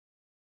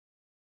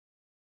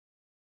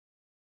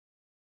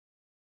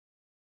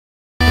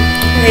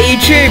Hey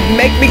YouTube,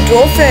 make me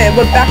dwarf it.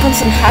 We're back on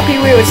some Happy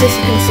Wheels, as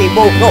you can see.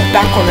 Well, not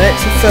back on it,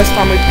 it's the first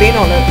time we've been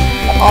on it.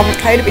 I haven't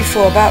played it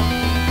before, but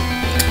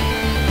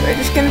we're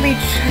just going to be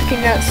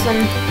checking out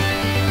some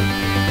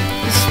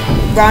just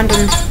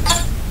random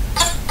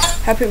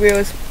Happy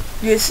Wheels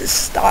uses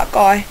start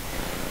guy.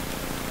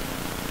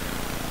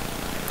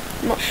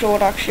 I'm not sure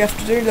what I actually have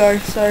to do though,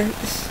 so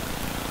just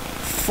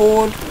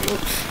forward,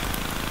 oops.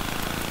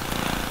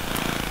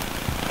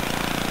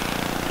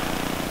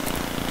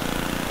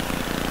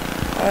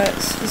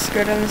 Let's just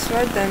go down this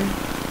road then.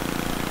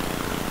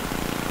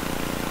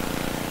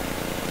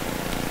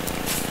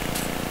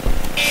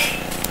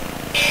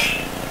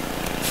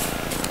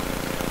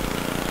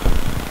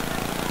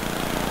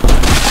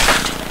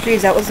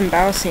 Jeez, that was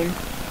embarrassing.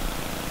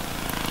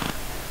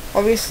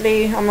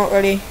 Obviously, I'm not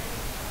really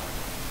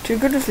too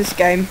good with this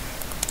game.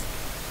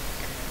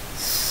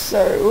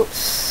 So,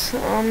 oops,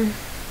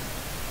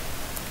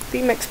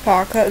 BMX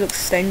Park, that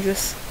looks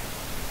dangerous.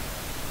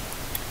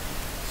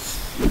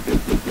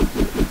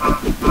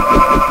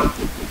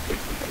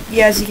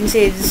 Yeah, as you can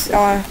see, it's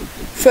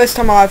first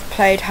time I've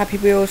played Happy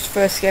Wheels,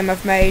 first game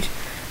I've made.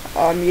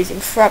 I'm using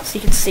fraps, you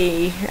can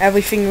see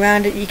everything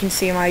around it. You can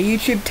see my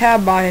YouTube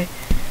tab, my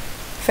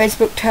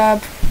Facebook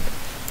tab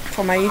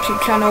for my YouTube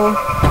channel,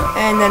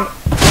 and then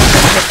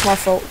that's my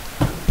fault.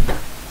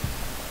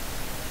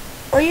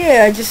 Oh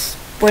yeah, I just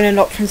went in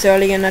options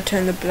early and I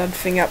turned the blood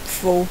thing up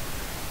full.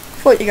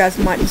 Thought you guys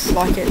might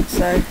dislike it,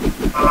 so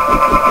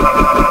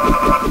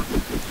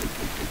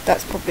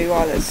that's probably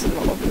why there's a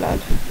lot of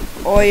blood.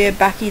 Oh yeah,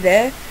 backy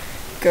there,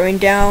 going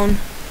down.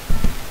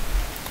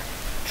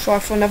 Try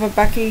for another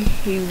backy.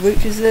 He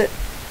reaches it,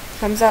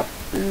 comes up,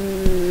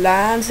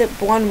 lands it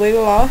one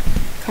wheeler,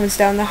 comes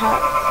down the hat.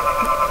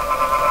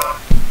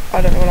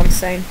 I don't know what I'm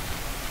saying.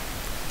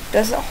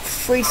 Does a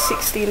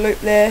 360 loop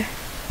there,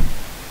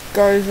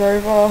 goes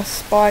over,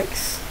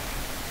 spikes,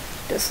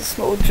 does a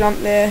small jump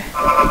there,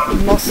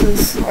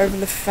 nosses over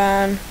the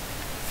fan,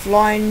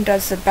 flying,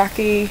 does the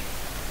backy,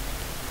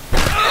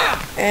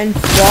 and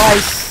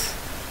dies.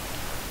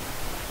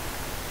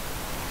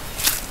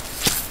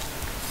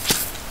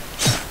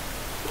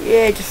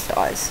 Yeah, it just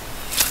dies.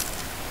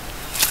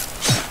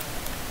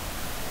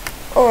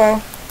 Oh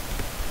well.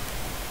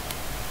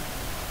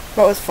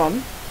 That was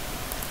fun.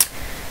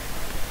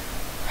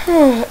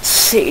 Let's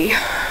see.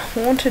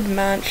 Haunted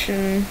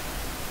Mansion.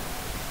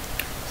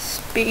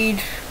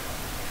 Speed.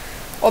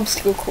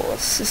 Obstacle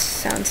course. This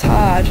sounds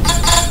hard.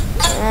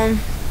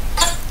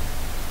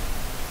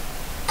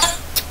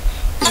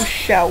 Who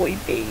shall we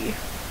be?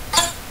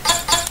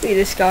 Be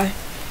this guy.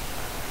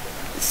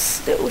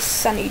 This little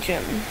sunny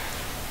gym.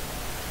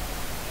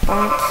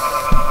 Bounce,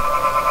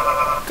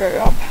 go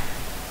up,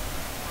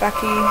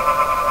 backy,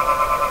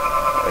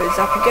 goes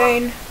up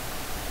again,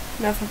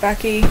 another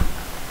backy,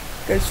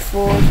 goes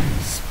forward,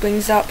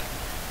 springs up,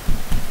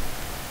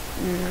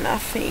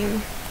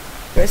 nothing,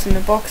 goes in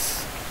the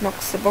box,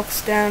 knocks the box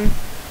down,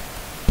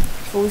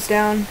 falls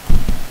down,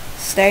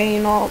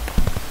 staying up.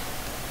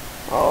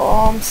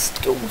 Oh, I'm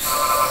still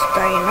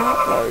staying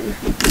up though.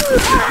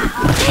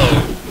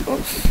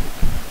 Oops,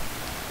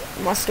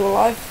 am I still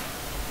alive?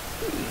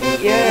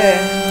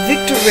 Yeah,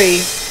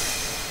 victory!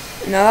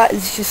 Now that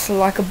is just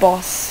like a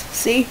boss,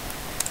 see?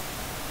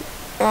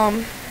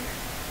 Like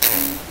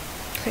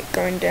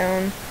going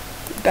down,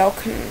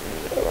 balcony,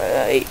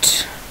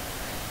 right.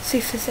 See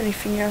if there's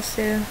anything else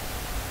there.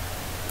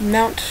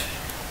 Mount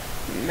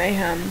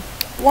Mayhem.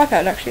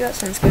 Wipeout, actually, that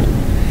sounds good.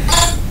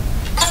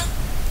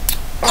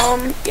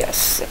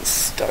 Yes, let's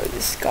stow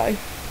this guy.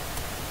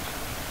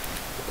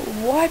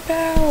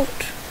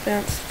 Wipeout!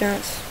 Bounce,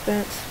 bounce,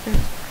 bounce,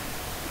 bounce.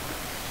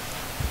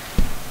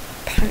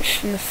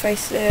 Punch in the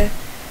face there,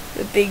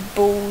 the big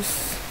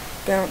balls,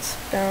 bounce,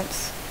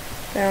 bounce,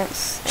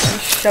 bounce,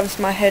 and shoves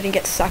my head and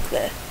gets stuck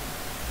there.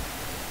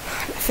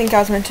 I think I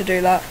was meant to do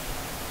that.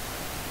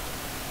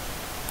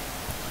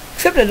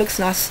 Except it looks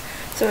nice.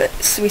 So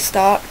we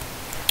start.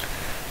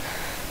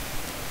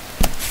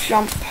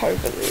 Jump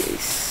over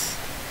these.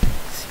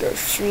 Let's go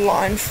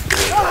flying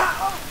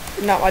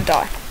through. No, I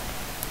die.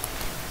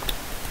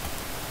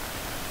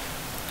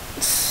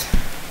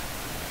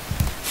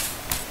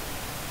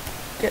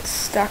 Get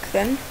stuck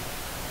then.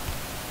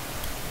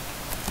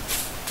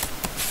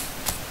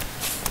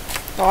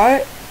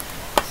 Alright.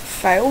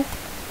 Fail.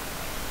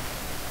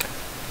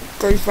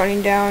 Goes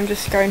running down,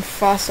 just going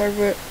fast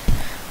over it.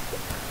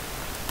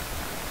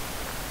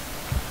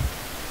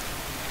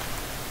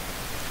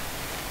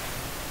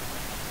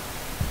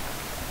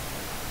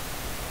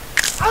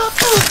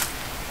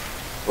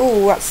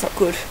 Oh, that's not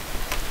good.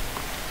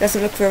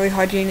 Doesn't look very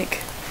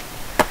hygienic.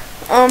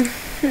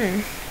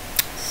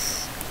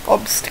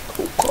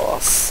 Obstacle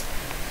course.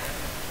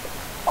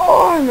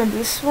 Oh, I remember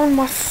this one.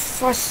 I've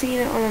seen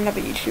it on another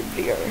YouTube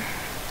video.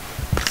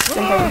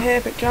 Jump over here,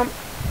 quick jump.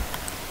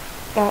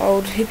 That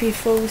old hippie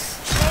fools.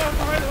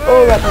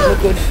 Oh, that doesn't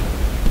look good.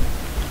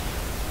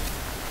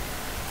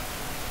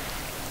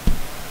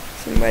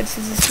 Some red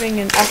scissors swing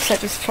and axe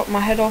that just chopped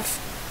my head off.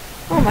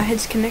 Oh, my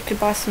head's connected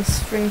by some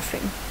string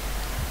thing.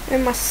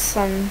 And my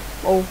son,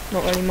 oh,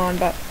 not really mine,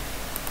 but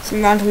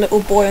some random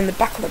little boy on the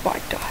back of the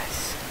bike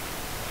dies.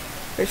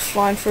 Goes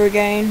flying through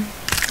again.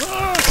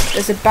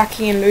 There's a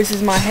backy and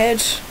loses my head.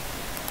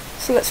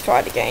 So let's try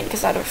it again,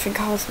 because I don't think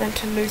I was meant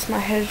to lose my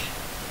head.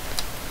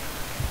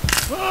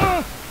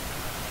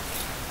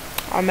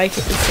 I'll make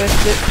it the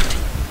first bit.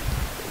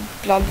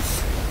 Blood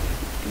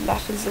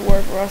splatters all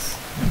over us.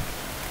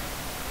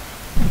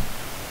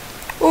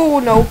 Oh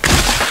no!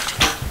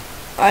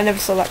 I never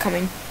saw that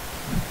coming.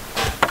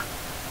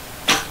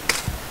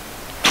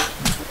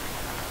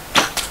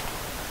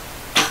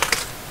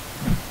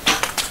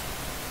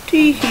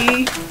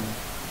 Tee-hee.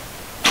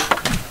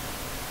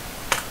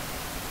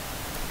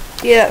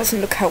 Yeah, that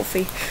doesn't look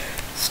healthy.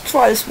 Let's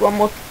try this one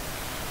more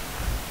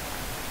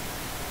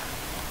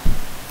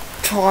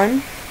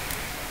time.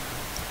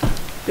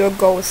 Your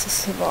goal is to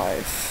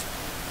survive.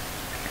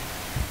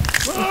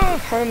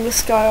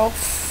 Homeless guy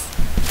off.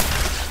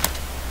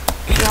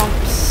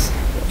 Jumps.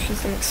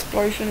 Watches an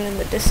explosion in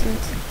the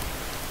distance.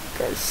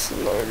 Goes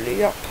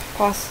slowly up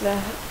past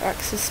the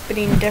axis,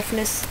 spinning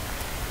deafness.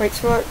 Waits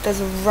for it.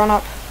 Does a run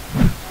up.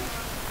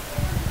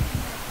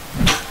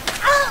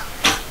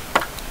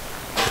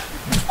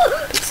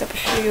 Picks up a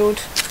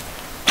shield.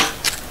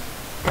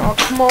 Oh,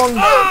 come on.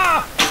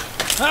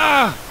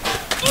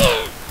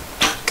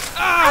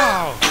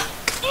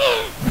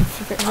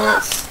 If it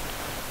hurts.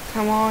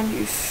 Come on,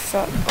 you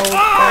fat old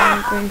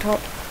green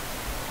top.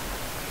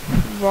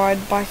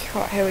 Ride bike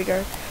cart. Here we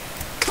go.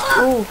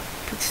 Oh,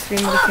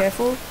 extremely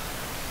careful.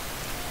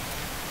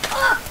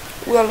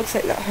 Well, looks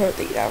like that hurt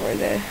the arrow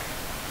there.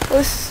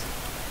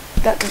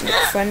 That doesn't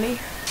look friendly.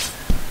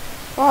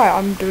 Alright,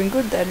 I'm doing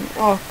good then.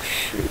 Oh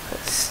shoot,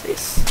 what's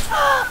this?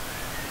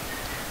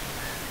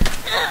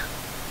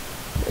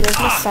 There's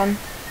my son.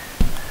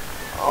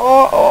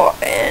 Oh,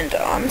 and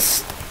I'm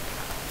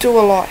still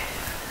alive.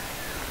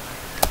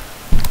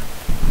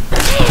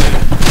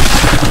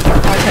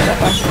 I take that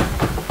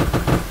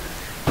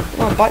back.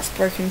 My bike's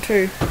broken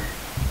too.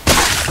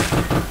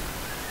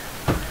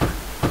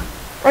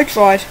 I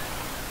tried.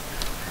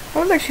 I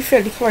was actually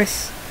fairly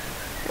close.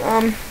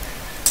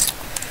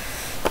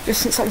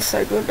 Just since I'm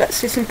so good,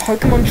 let's do some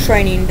Pokemon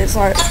training. There's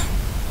like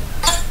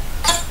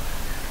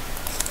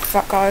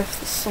fat guy,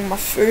 there's some of my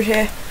food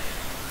here.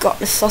 Got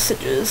the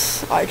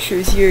sausages. I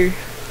choose you.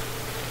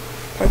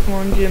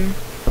 Pokemon gym.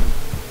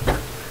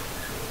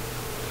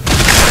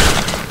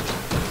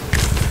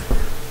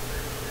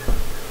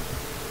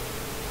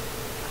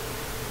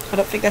 I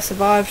don't think I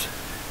survived.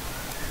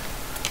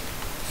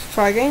 Let's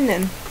try again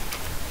then.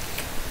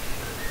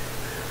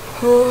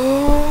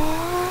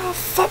 Oh,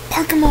 fuck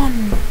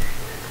Pokemon!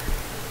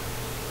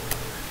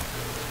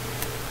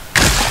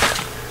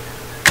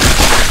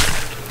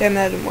 Damn,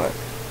 that didn't work.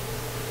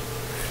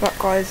 That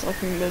guy's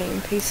like a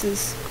million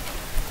pieces.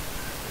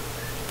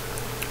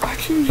 I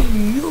choose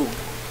you.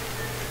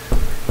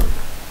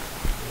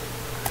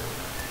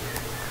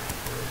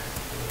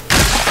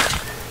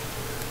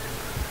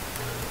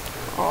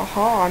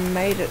 Aha, I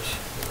made it.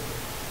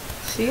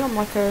 See, I'm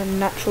like a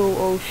natural.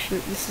 Oh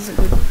shoot, this isn't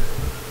good.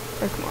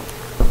 Oh, come on.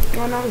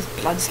 Oh no, his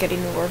blood's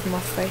getting all over my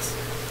face.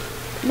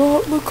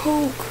 Not the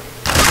Coke.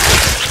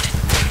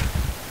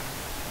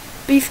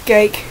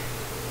 Beefcake.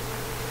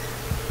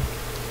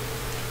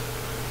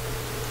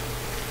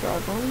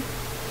 Drive on.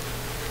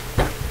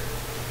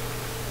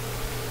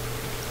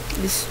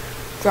 Just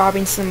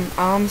grabbing some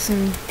arms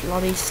and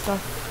bloody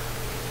stuff.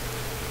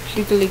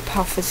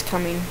 Jigglypuff is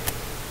coming.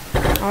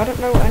 I don't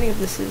know what any of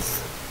this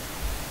is.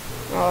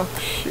 Oh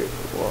shoot,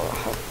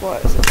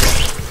 what is it?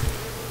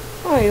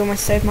 Oh, he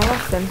almost saved my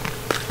life then.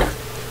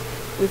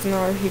 Even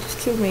though he just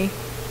killed me.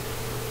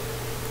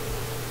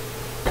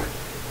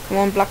 Come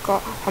on, black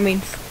guy. I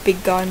mean,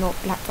 big guy, not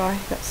black guy.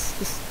 That's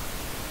just...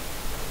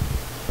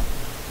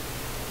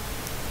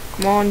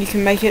 Come on, you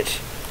can make it.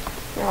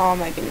 Oh,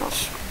 maybe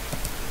not.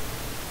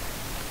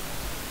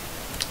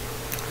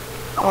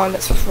 Oh,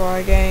 let's try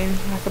again.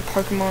 Like a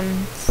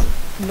Pokemon.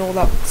 Ignore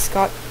that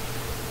Skype.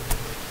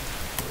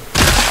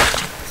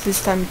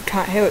 This time you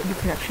can't hear it, you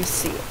can actually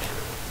see it.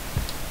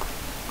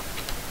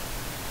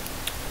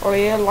 Oh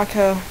yeah, like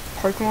a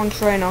Pokemon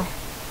trainer.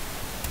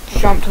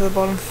 Jump to the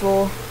bottom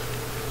floor.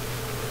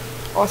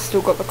 Oh, I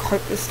still got the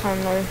Coke this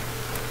time though.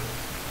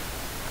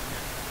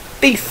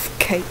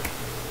 Beefcake.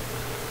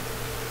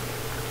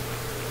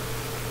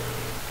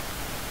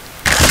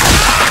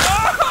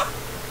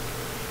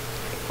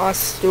 I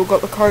still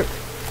got the Coke.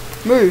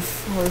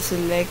 Move! Oh, there's a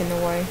leg in the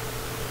way.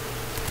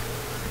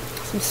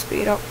 Some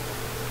speed up.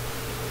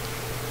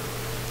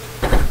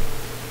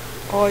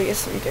 Oh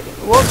yes, I'm getting...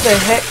 What the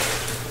heck?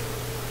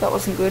 That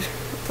wasn't good.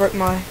 It broke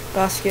my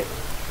basket.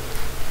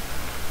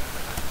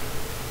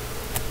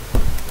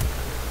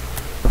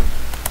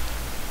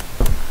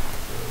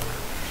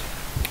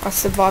 I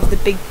survived the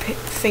big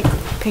pink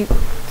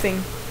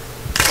thing.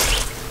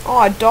 Oh,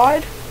 I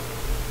died?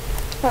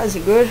 That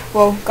isn't good.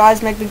 Well,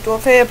 guys, make Big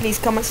Dwarf here. Please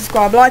comment,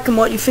 subscribe, like, and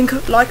what you think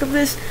of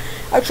this.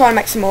 I'll try and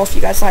make some more if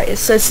you guys like it.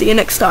 So see you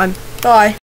next time. Bye.